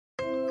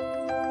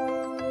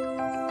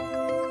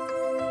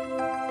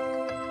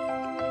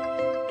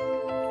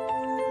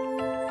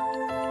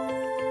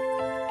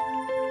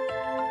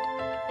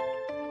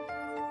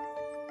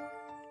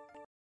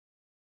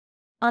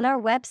On our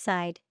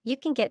website, you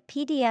can get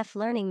PDF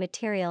learning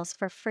materials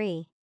for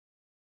free.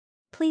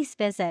 Please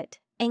visit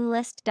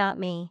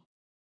englist.me.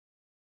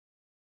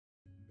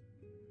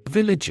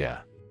 Villager.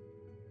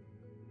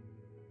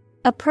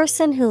 A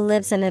person who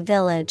lives in a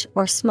village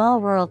or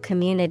small rural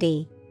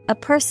community. A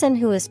person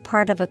who is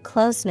part of a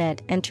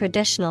close-knit and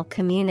traditional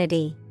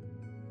community.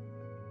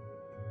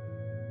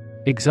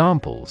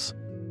 Examples: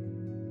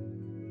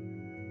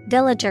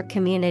 Villager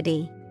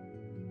community.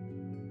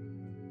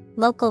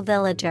 Local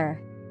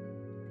villager.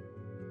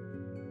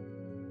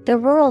 The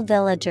rural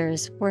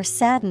villagers were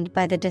saddened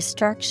by the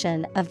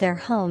destruction of their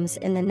homes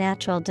in the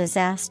natural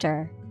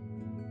disaster.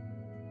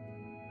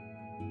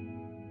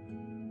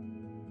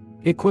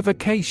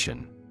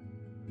 Equivocation.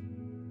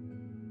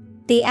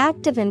 The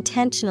act of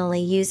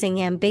intentionally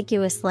using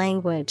ambiguous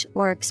language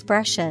or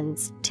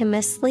expressions to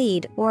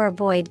mislead or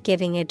avoid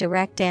giving a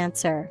direct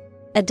answer.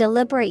 A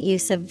deliberate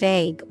use of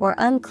vague or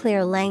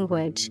unclear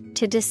language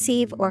to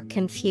deceive or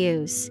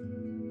confuse.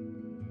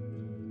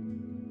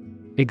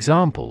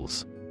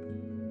 Examples: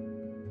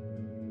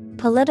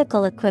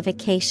 Political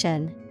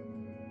equivocation.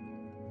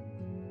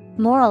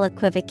 Moral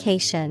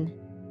equivocation.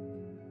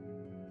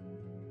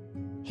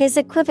 His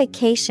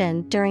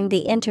equivocation during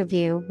the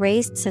interview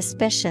raised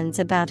suspicions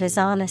about his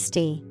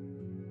honesty.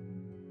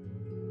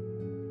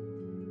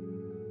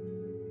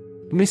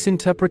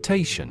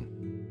 Misinterpretation.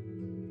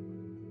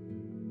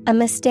 A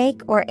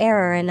mistake or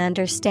error in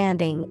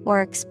understanding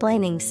or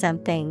explaining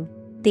something.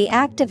 The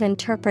act of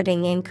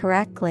interpreting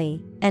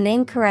incorrectly, an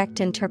incorrect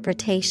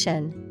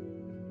interpretation.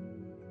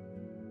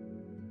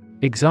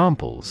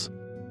 Examples: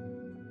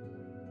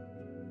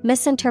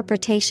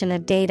 Misinterpretation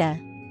of data.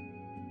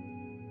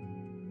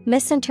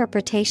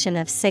 Misinterpretation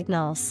of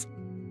signals.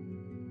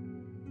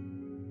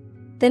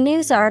 The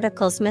news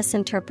article's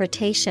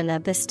misinterpretation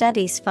of the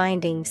study's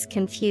findings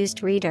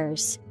confused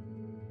readers.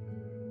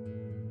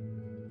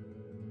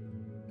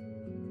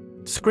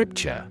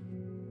 Scripture.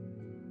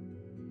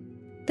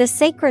 The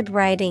sacred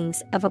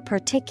writings of a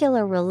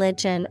particular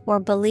religion or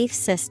belief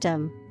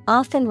system,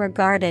 often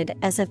regarded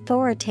as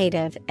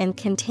authoritative and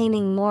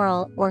containing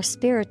moral or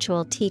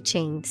spiritual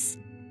teachings.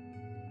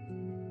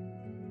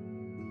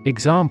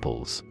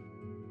 Examples: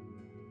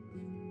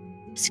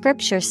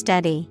 Scripture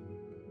study.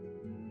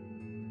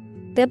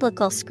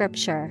 Biblical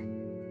scripture.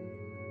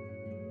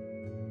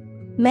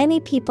 Many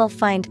people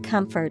find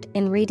comfort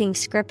in reading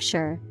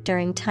scripture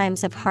during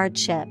times of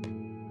hardship.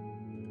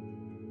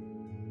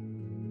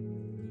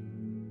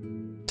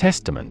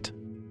 Testament.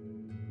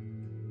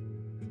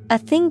 A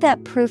thing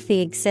that proves the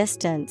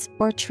existence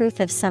or truth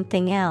of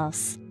something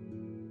else.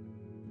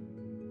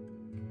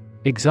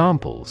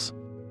 Examples: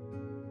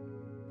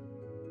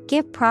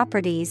 Give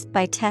properties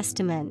by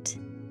testament.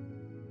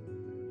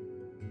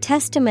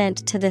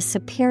 Testament to the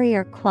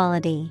superior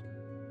quality.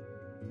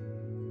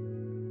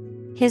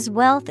 His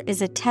wealth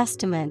is a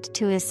testament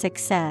to his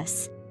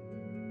success.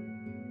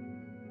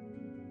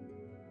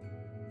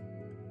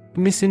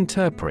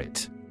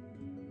 Misinterpret.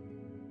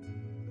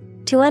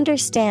 To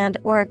understand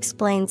or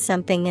explain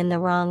something in the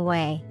wrong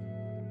way.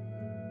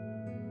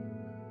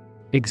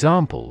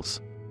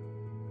 Examples: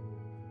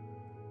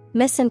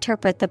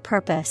 Misinterpret the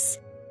purpose.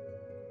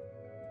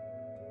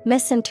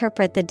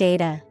 Misinterpret the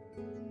data.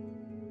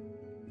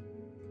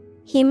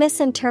 He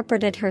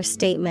misinterpreted her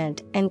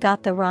statement and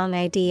got the wrong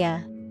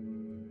idea.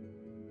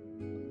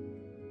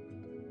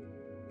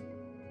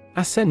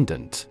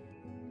 Ascendant.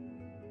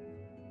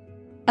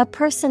 A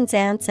person's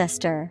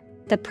ancestor,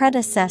 the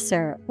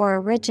predecessor or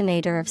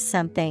originator of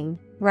something,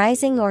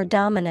 rising or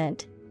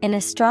dominant. In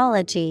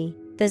astrology,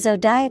 the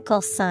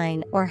zodiacal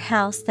sign or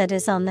house that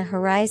is on the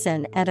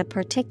horizon at a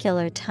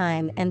particular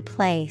time and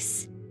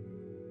place.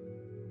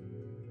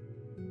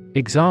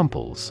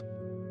 Examples: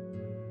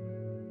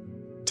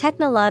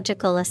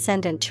 Technological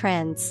ascendant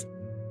trends.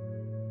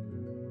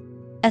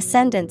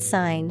 Ascendant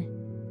sign.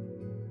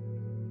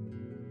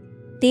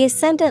 The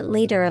ascendant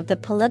leader of the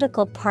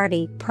political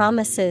party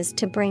promises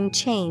to bring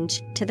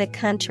change to the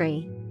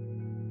country.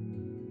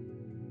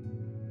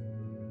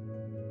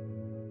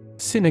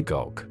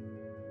 Synagogue.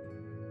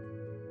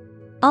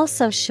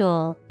 Also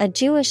shul, a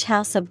Jewish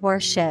house of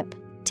worship,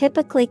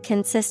 typically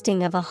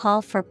consisting of a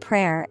hall for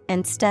prayer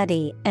and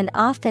study and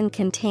often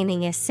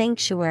containing a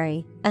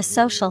sanctuary, a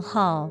social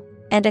hall,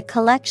 and a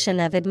collection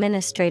of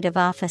administrative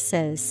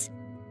offices.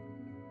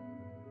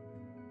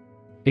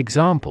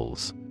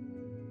 Examples: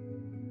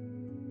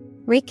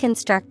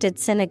 Reconstructed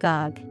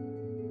synagogue.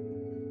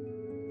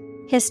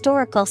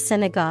 Historical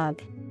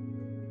synagogue.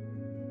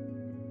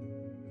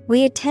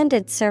 We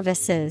attended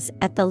services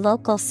at the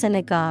local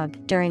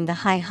synagogue during the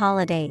high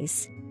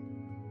holidays.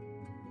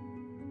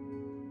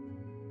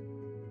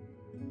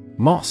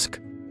 Mosque.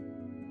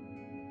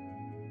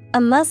 A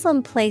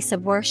Muslim place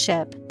of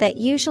worship that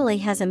usually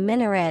has a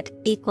minaret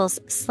equals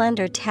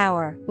slender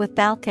tower with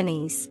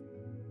balconies.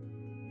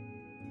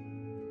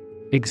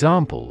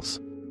 Examples: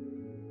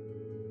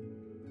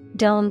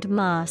 Domed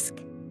mosque.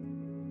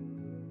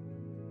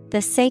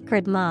 The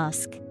sacred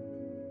mosque.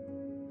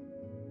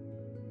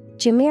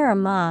 Jumeirah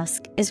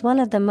Mosque is one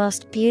of the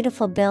most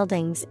beautiful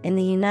buildings in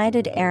the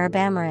United Arab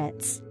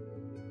Emirates.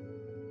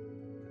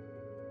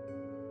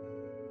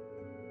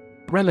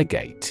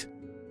 Relegate.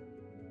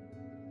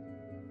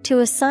 To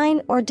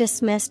assign or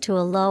dismiss to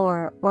a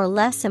lower or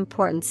less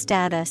important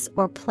status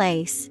or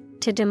place,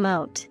 to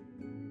demote.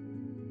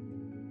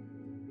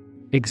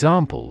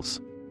 Examples: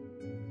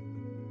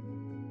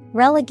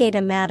 Relegate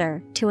a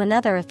matter to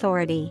another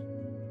authority.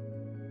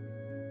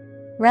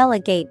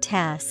 Relegate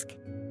task.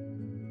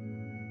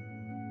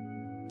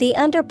 The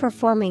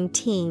underperforming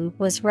team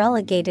was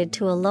relegated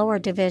to a lower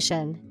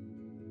division.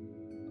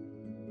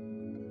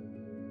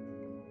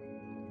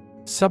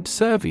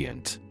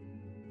 Subservient.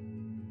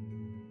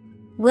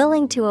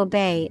 Willing to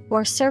obey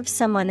or serve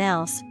someone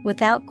else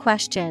without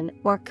question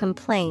or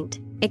complaint,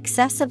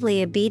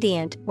 excessively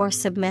obedient or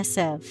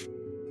submissive.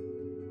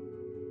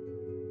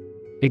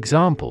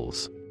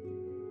 Examples: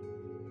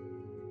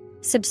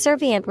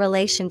 Subservient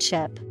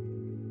relationship.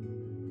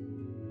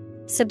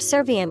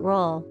 Subservient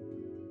role.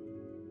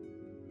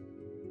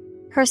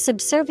 Her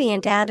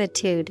subservient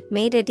attitude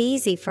made it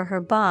easy for her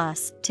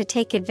boss to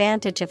take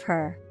advantage of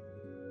her.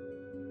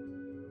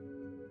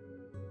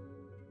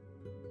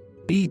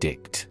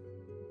 Edict.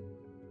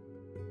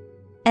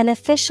 An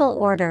official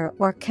order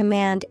or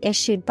command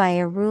issued by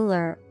a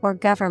ruler or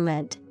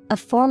government, a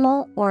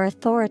formal or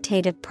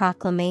authoritative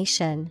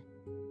proclamation.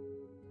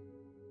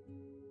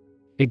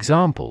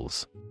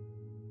 Examples: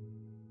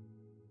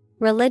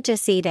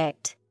 Religious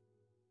edict.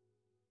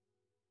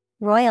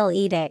 Royal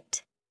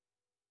edict.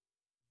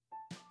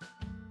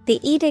 The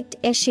edict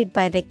issued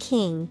by the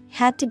king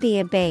had to be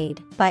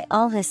obeyed by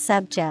all his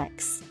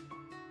subjects.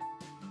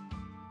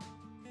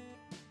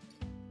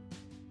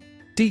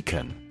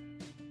 Deacon.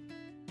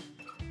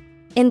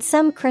 In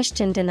some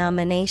Christian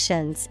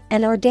denominations,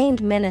 an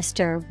ordained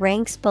minister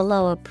ranks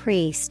below a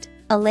priest,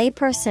 a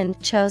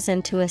layperson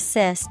chosen to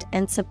assist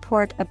and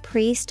support a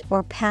priest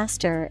or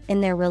pastor in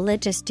their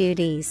religious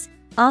duties,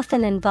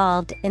 often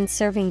involved in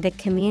serving the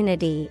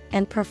community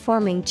and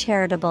performing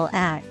charitable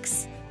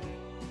acts.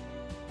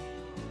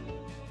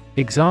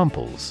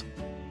 Examples: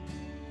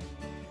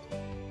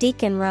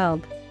 Deacon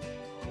robe.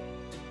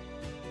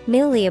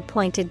 Newly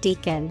appointed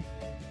deacon.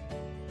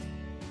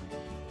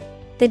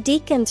 The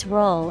deacon's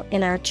role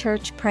in our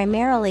church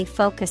primarily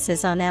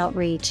focuses on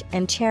outreach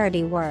and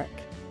charity work.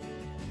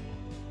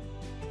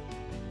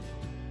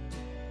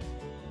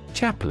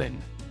 Chaplain.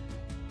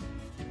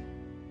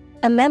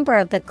 A member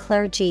of the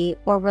clergy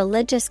or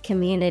religious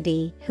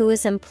community who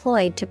is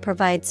employed to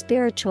provide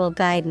spiritual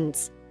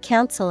guidance,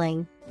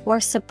 counseling, or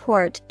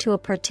support to a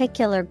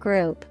particular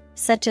group,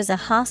 such as a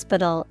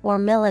hospital or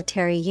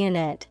military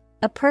unit,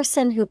 a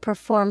person who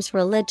performs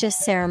religious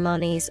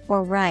ceremonies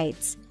or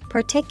rites,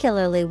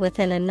 particularly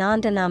within a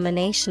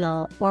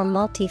non-denominational or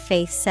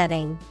multi-faith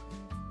setting.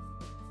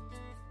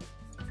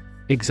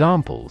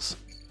 Examples: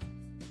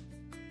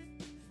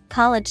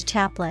 College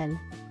chaplain.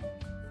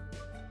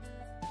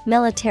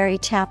 Military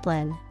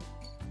chaplain.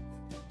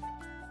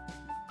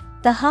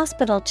 The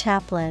hospital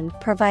chaplain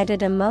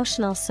provided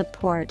emotional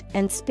support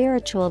and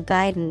spiritual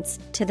guidance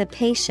to the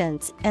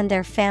patients and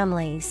their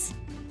families.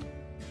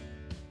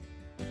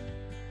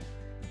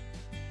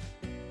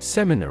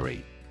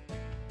 Seminary.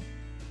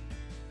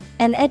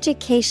 An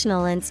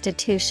educational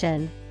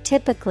institution,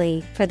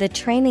 typically for the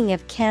training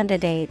of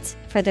candidates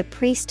for the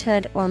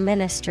priesthood or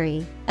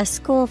ministry, a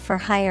school for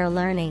higher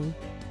learning.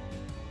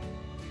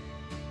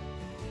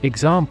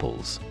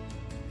 Examples: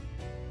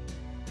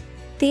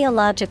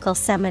 Theological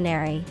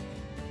seminary.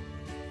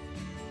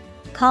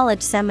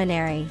 College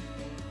seminary.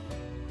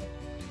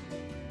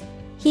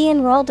 He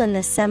enrolled in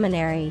the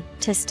seminary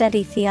to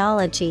study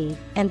theology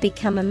and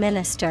become a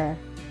minister.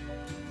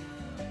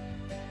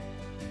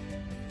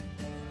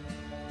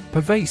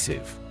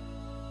 Pervasive.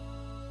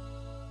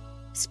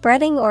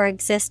 Spreading or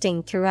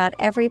existing throughout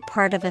every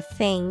part of a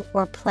thing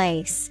or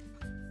place.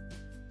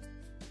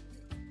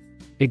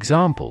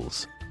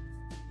 Examples: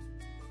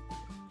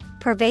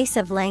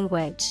 Pervasive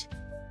language.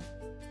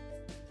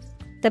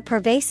 The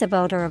pervasive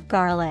odor of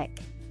garlic.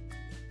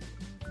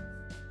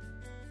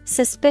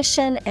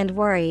 Suspicion and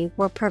worry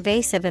were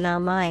pervasive in our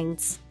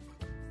minds.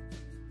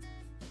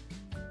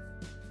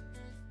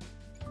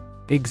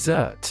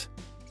 Exert.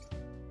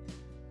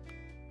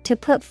 To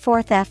put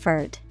forth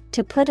effort,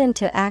 to put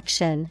into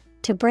action,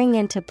 to bring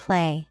into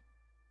play.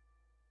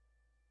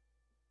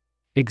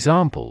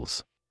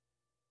 Examples: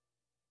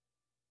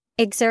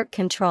 Exert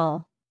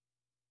control.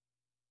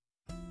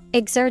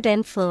 Exert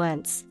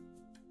influence.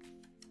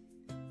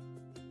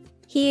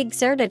 He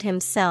exerted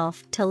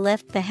himself to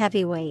lift the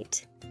heavy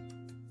weight.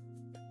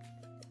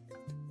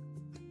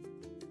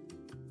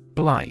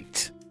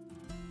 Blight.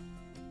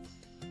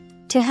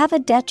 To have a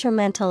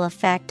detrimental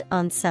effect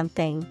on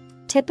something,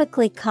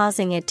 typically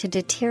causing it to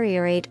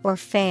deteriorate or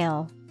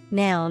fail.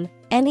 Noun,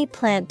 any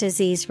plant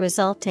disease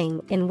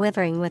resulting in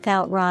withering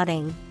without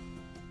rotting.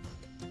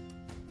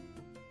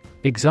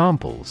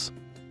 Examples: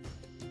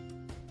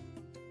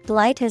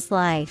 Blight his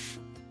life.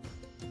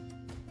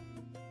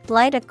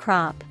 Blight a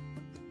crop.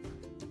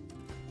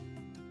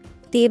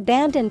 The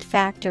abandoned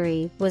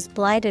factory was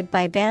blighted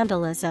by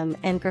vandalism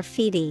and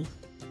graffiti.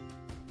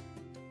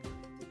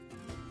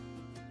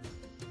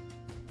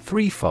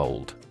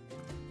 Threefold.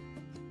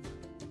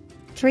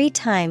 3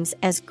 times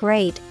as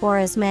great or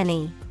as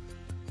many.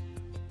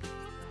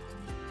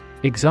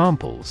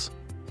 Examples: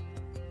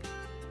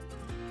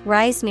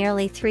 Rise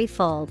nearly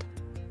threefold.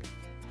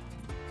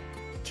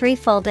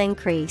 Threefold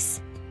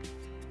increase.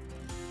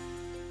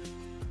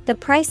 The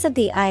price of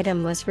the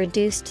item was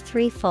reduced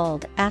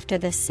threefold after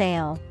the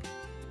sale.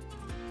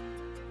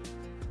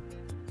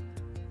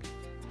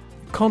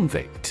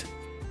 Convict.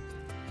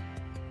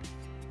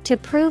 To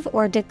prove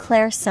or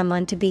declare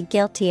someone to be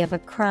guilty of a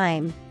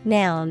crime.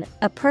 Noun,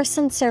 a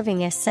person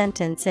serving a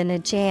sentence in a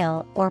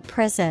jail or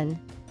prison.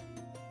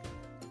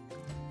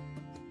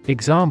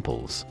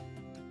 Examples: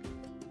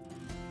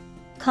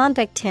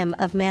 Convict him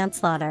of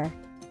manslaughter.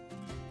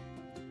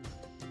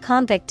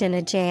 Convict in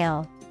a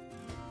jail.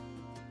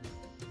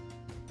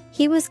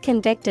 He was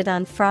convicted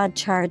on fraud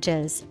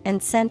charges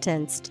and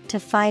sentenced to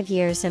 5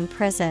 years in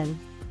prison.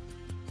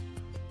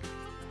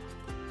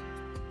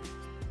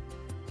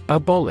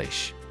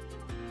 Abolish.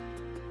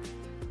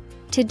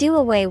 To do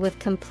away with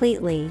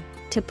completely,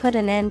 to put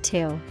an end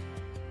to.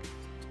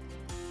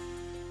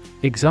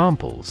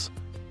 Examples: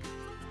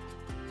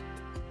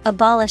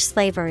 Abolish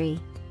slavery.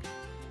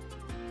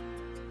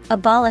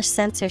 Abolish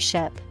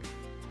censorship.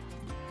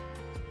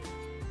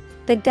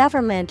 The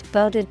government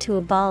voted to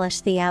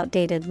abolish the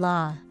outdated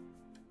law.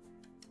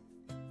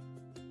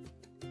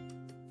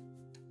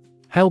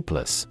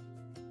 Helpless.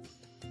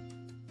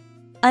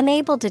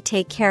 Unable to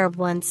take care of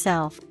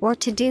oneself or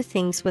to do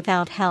things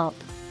without help.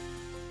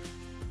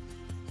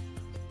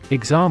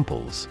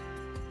 Examples: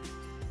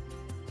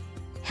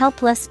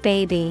 Helpless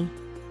baby.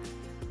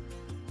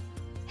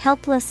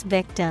 Helpless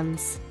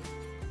victims.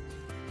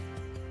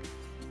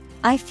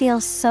 I feel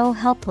so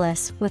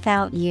helpless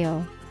without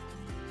you.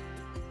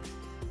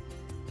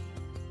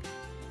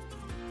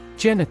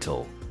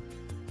 Genital.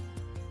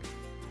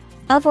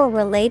 Of or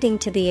relating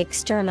to the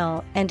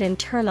external and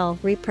internal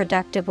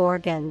reproductive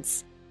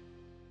organs.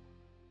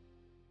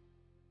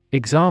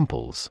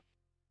 Examples: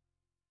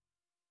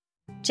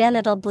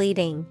 Genital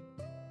bleeding.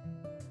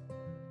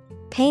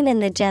 Pain in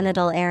the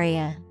genital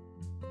area.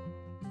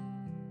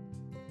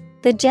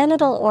 The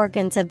genital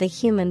organs of the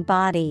human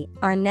body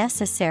are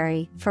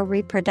necessary for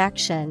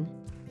reproduction.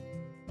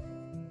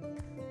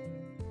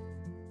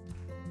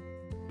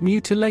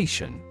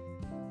 Mutilation.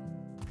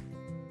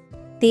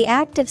 The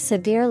act of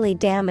severely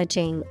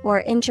damaging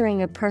or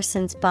injuring a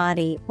person's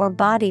body or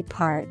body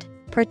part,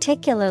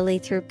 particularly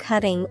through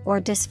cutting or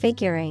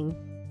disfiguring,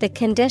 the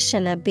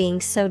condition of being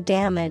so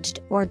damaged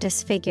or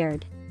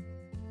disfigured.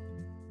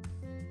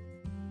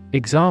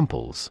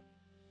 Examples: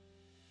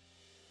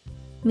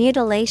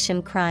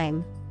 Mutilation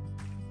crime.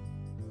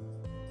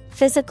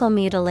 Physical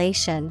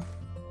mutilation.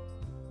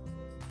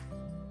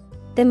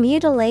 The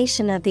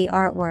mutilation of the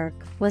artwork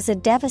was a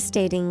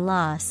devastating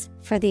loss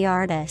for the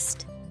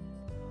artist.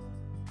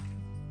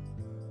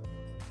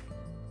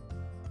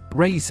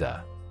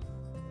 Razor.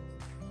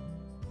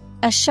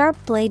 A sharp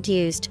blade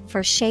used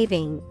for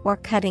shaving or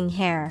cutting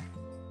hair.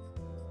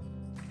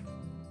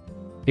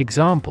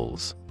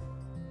 Examples: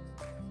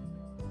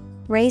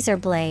 Razor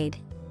blade.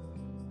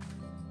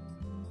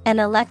 An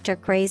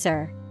electric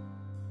razor.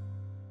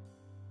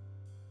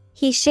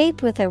 He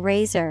shaved with a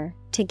razor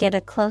to get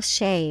a close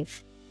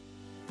shave.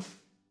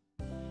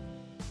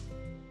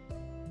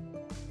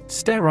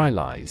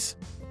 Sterilize.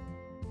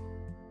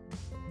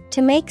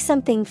 To make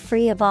something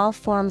free of all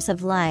forms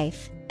of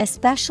life,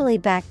 especially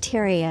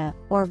bacteria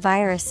or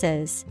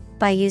viruses,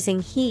 by using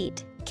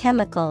heat,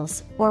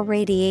 chemicals, or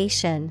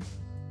radiation.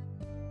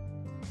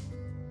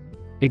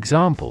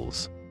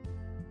 Examples: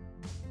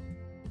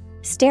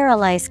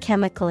 Sterilize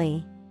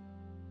chemically.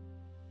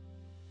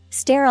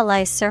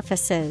 Sterilize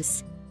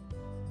surfaces.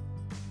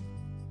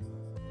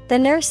 The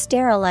nurse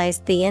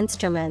sterilized the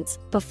instruments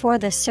before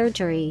the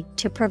surgery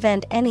to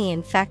prevent any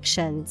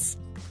infections.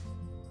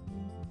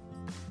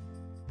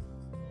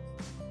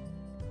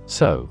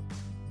 Sew.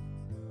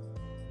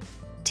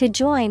 To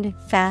join,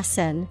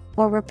 fasten,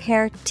 or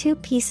repair 2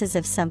 pieces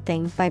of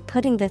something by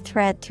putting the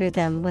thread through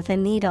them with a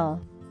needle.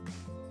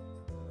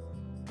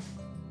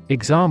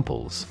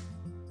 Examples: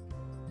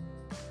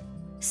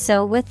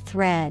 Sew with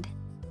thread.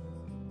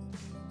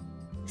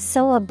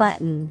 Sew a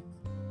button.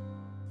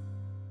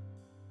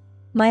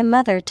 My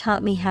mother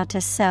taught me how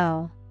to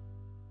sew.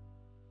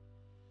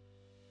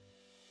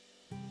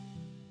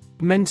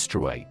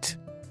 Menstruate.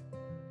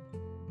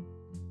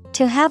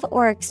 To have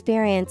or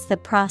experience the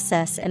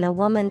process in a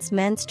woman's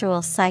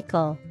menstrual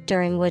cycle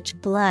during which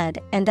blood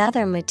and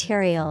other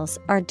materials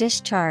are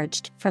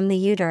discharged from the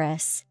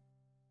uterus.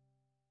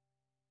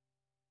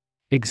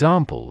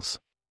 Examples: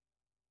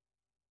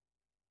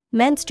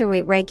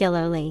 Menstruate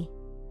regularly.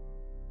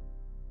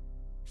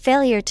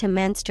 Failure to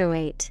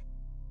menstruate.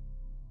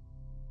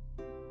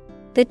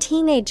 The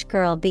teenage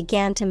girl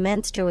began to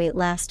menstruate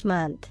last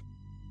month.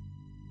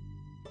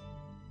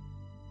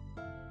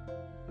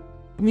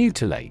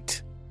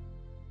 Mutilate.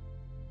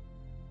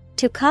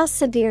 To cause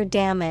severe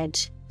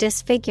damage,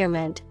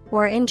 disfigurement,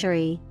 or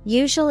injury,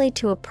 usually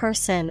to a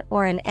person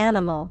or an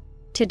animal,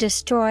 to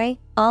destroy,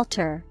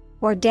 alter,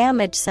 or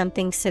damage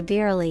something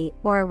severely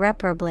or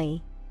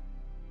irreparably.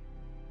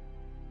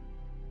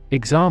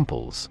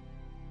 Examples: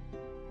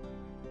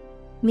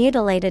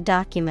 Mutilate a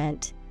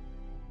document.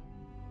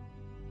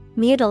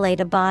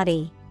 Mutilate a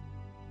body.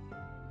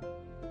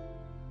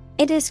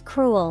 It is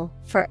cruel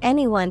for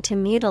anyone to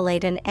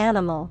mutilate an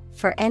animal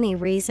for any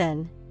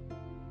reason.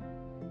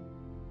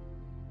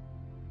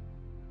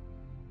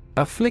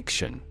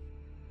 Affliction.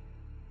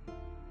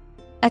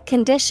 A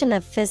condition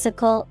of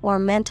physical or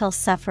mental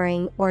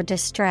suffering or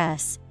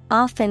distress,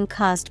 often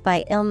caused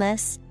by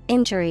illness,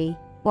 injury,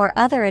 or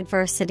other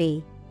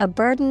adversity, a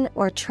burden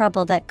or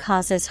trouble that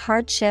causes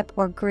hardship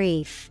or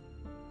grief.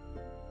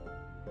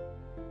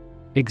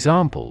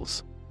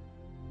 Examples: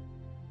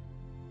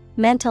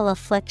 Mental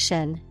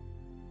affliction.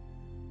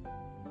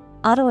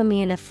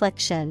 Autoimmune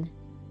affliction.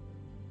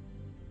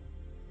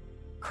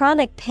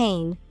 Chronic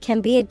pain can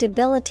be a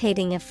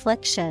debilitating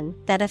affliction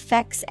that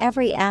affects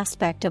every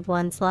aspect of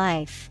one's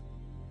life.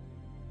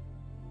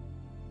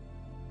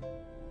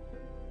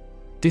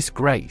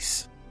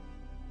 Disgrace.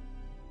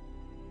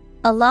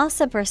 A loss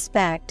of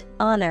respect,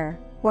 honor,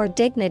 or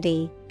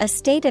dignity, a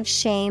state of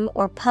shame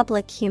or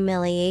public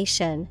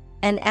humiliation,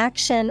 an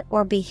action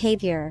or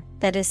behavior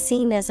that is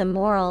seen as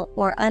immoral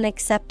or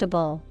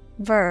unacceptable.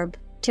 Verb,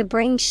 to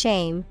bring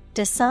shame,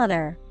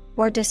 dishonor,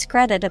 or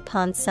discredit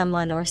upon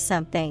someone or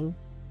something.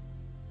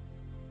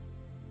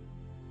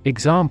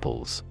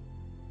 Examples: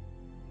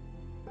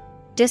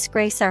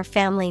 Disgrace our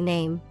family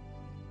name.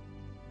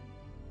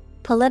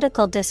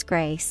 Political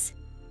disgrace.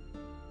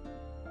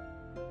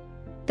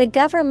 The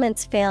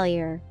government's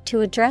failure to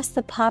address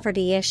the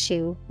poverty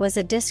issue was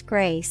a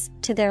disgrace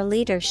to their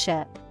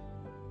leadership.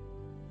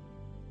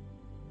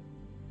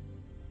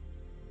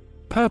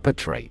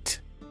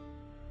 Perpetrate.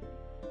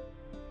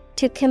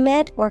 To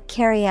commit or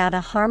carry out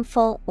a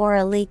harmful or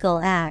illegal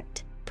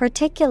act,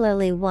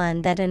 particularly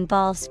one that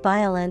involves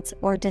violence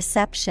or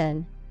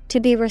deception. To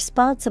be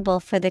responsible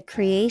for the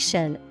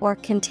creation or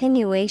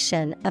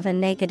continuation of a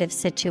negative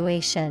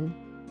situation.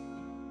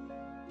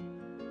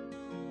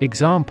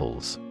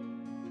 Examples: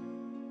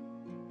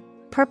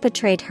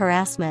 Perpetrate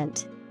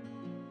harassment.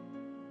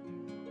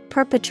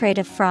 Perpetrate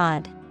a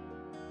fraud.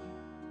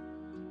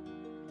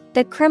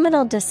 The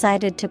criminal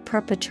decided to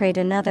perpetrate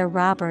another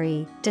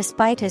robbery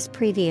despite his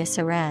previous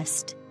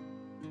arrest.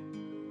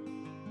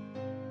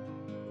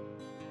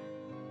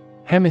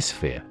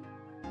 Hemisphere.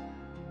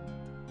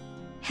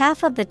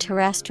 Half of the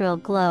terrestrial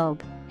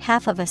globe,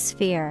 half of a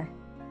sphere.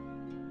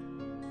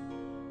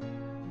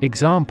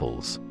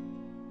 Examples: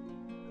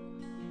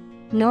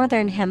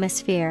 Northern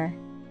hemisphere.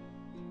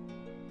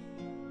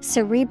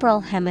 Cerebral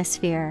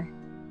hemisphere.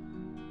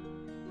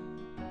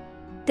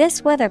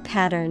 This weather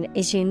pattern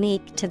is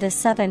unique to the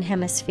southern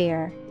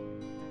hemisphere.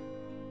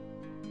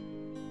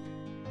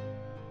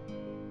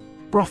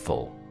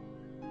 Brothel.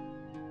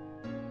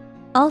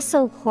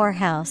 Also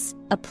whorehouse,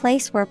 a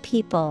place where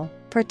people,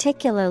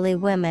 particularly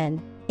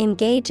women,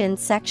 engage in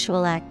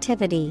sexual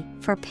activity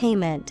for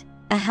payment,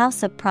 a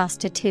house of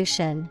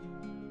prostitution.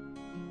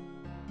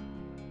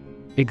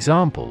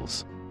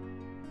 Examples: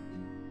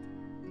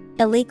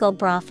 Illegal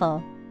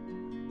brothel.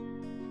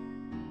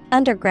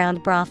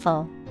 Underground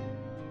brothel.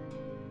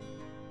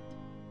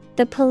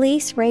 The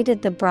police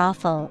raided the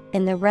brothel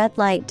in the red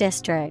light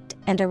district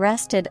and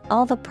arrested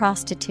all the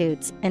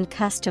prostitutes and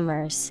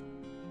customers.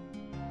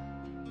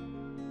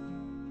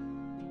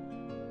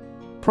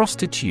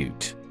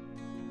 Prostitute.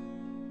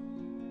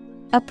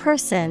 A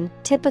person,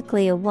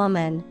 typically a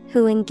woman,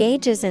 who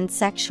engages in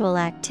sexual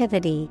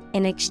activity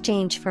in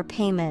exchange for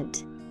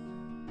payment.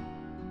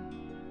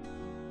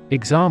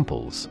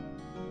 Examples: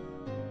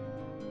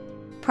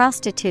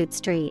 Prostitute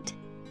street.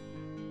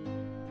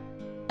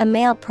 A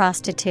male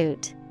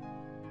prostitute.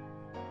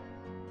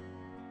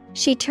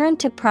 She turned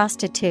to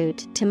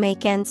prostitute to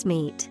make ends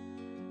meet.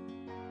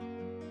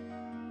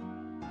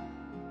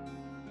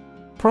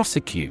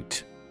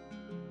 Prosecute.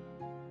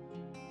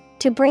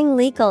 To bring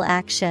legal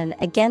action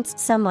against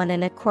someone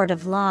in a court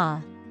of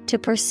law, to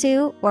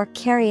pursue or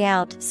carry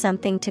out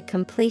something to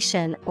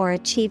completion or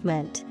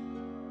achievement.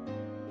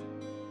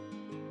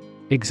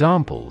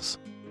 Examples: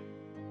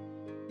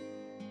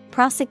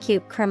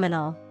 Prosecute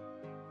criminal.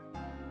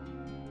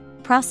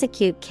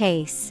 Prosecute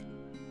case.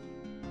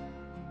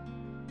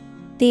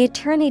 The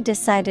attorney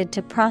decided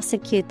to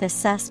prosecute the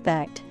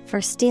suspect for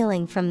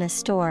stealing from the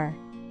store.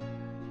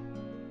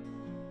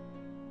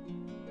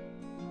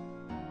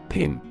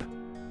 Pimp.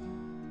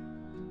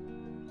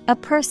 A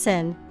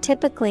person,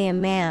 typically a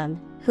man,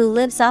 who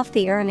lives off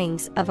the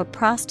earnings of a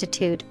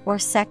prostitute or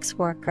sex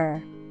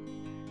worker.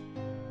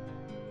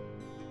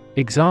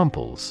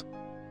 Examples: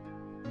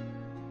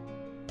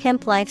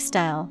 Pimp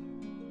lifestyle.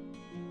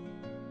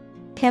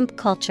 Pimp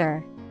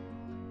culture.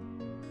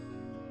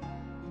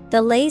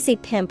 The lazy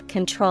pimp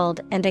controlled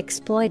and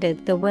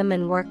exploited the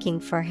women working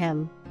for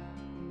him.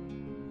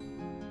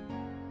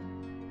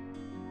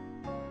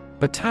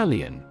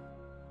 Battalion.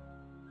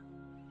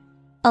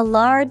 A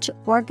large,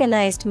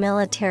 organized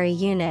military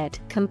unit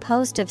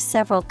composed of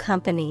several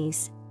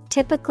companies,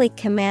 typically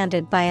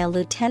commanded by a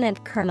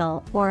lieutenant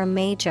colonel or a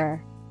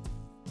major.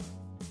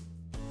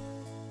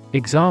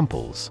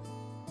 Examples: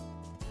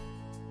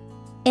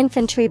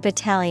 Infantry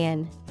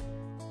battalion,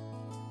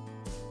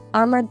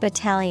 armored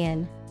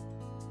battalion.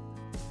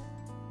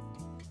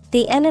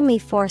 The enemy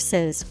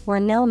forces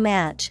were no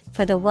match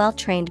for the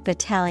well-trained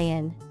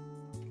battalion.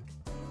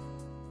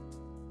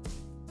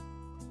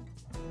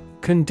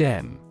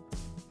 Condemn.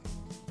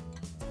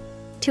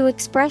 To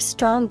express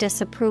strong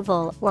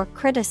disapproval or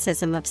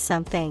criticism of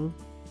something.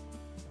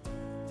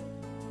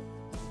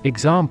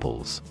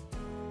 Examples: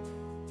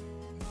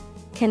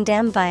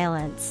 Condemn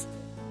violence,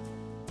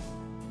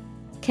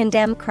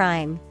 condemn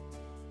crime.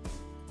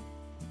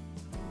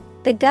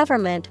 The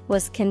government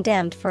was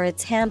condemned for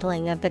its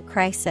handling of the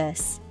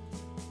crisis.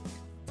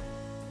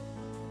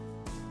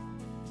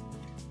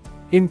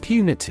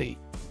 Impunity.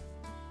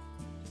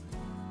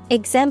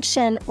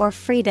 Exemption or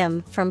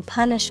freedom from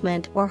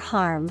punishment or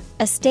harm,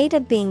 a state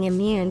of being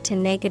immune to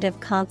negative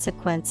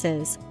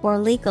consequences or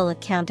legal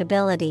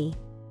accountability.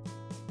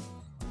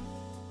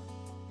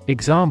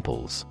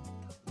 Examples: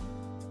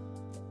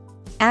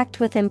 Act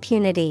with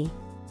impunity,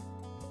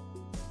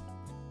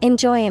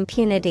 enjoy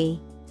impunity.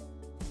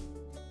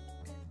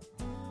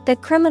 The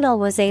criminal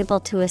was able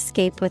to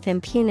escape with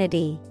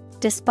impunity,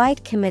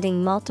 despite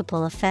committing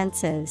multiple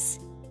offenses.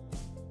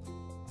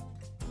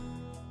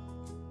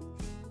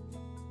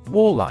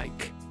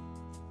 Warlike.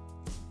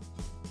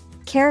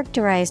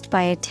 Characterized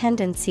by a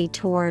tendency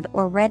toward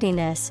or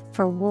readiness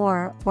for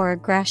war or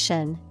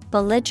aggression,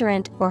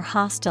 belligerent or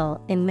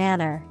hostile in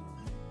manner.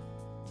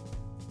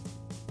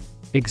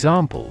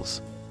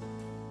 Examples: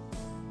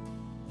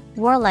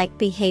 Warlike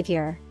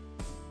behavior,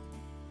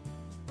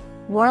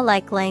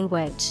 warlike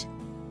language.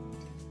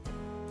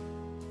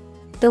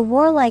 The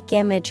warlike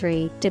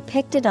imagery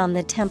depicted on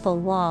the temple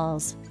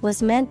walls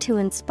was meant to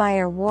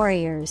inspire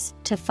warriors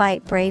to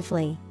fight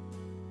bravely.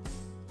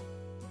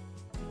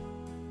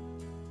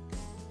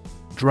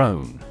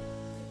 Drone.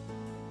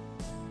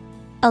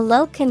 A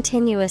low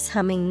continuous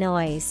humming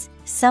noise,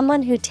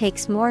 someone who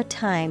takes more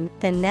time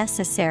than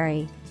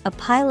necessary, a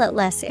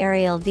pilotless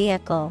aerial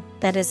vehicle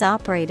that is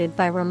operated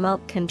by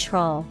remote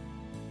control.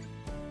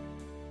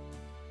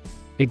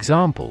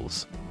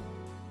 Examples: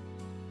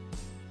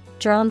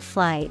 Drone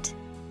flight,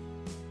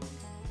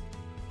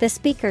 the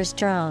speaker's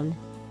drone.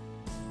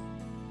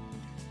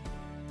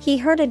 He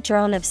heard a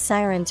drone of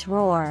sirens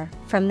roar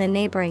from the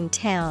neighboring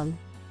town.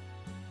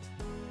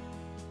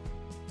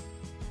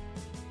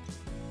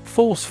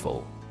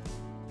 Forceful.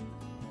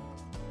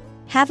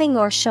 Having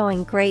or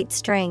showing great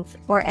strength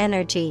or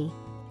energy.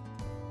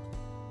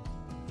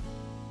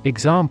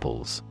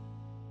 Examples: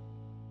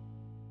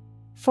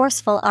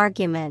 Forceful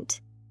argument,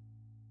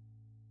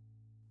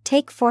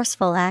 take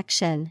forceful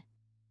action.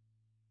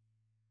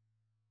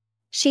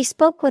 She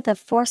spoke with a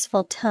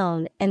forceful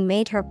tone and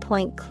made her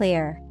point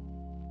clear.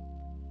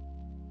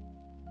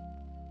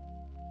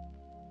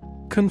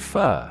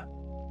 Confer.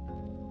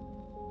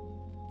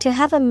 To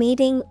have a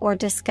meeting or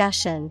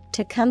discussion,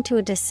 to come to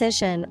a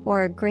decision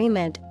or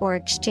agreement or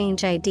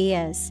exchange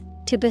ideas,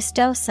 to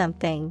bestow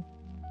something.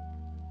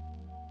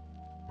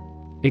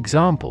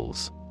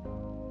 Examples: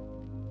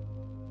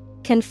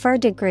 Confer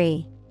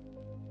degree,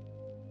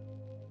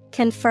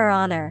 confer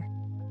honor.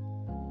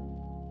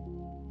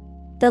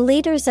 The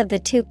leaders of the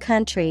two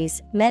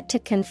countries met to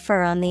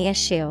confer on the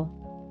issue.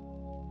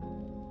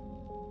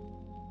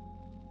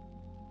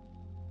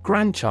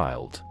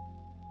 Grandchild.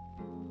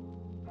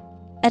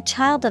 A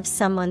child of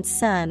someone's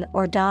son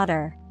or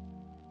daughter.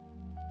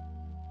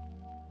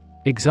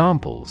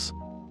 Examples: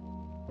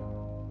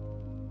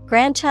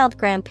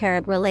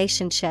 Grandchild-grandparent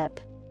relationship,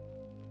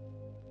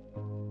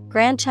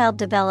 grandchild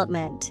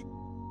development.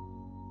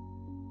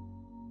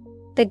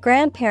 The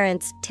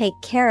grandparents take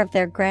care of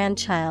their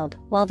grandchild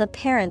while the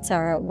parents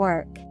are at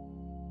work.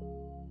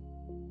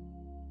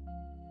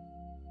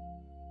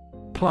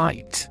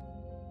 Plight.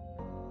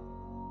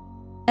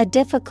 A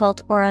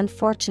difficult or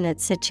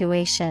unfortunate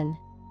situation.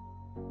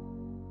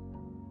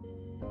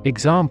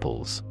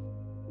 Examples: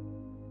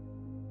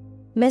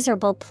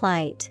 Miserable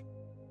plight,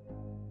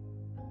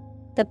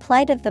 the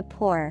plight of the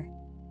poor.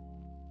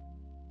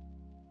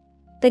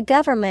 The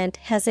government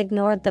has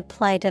ignored the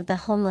plight of the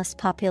homeless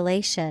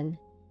population.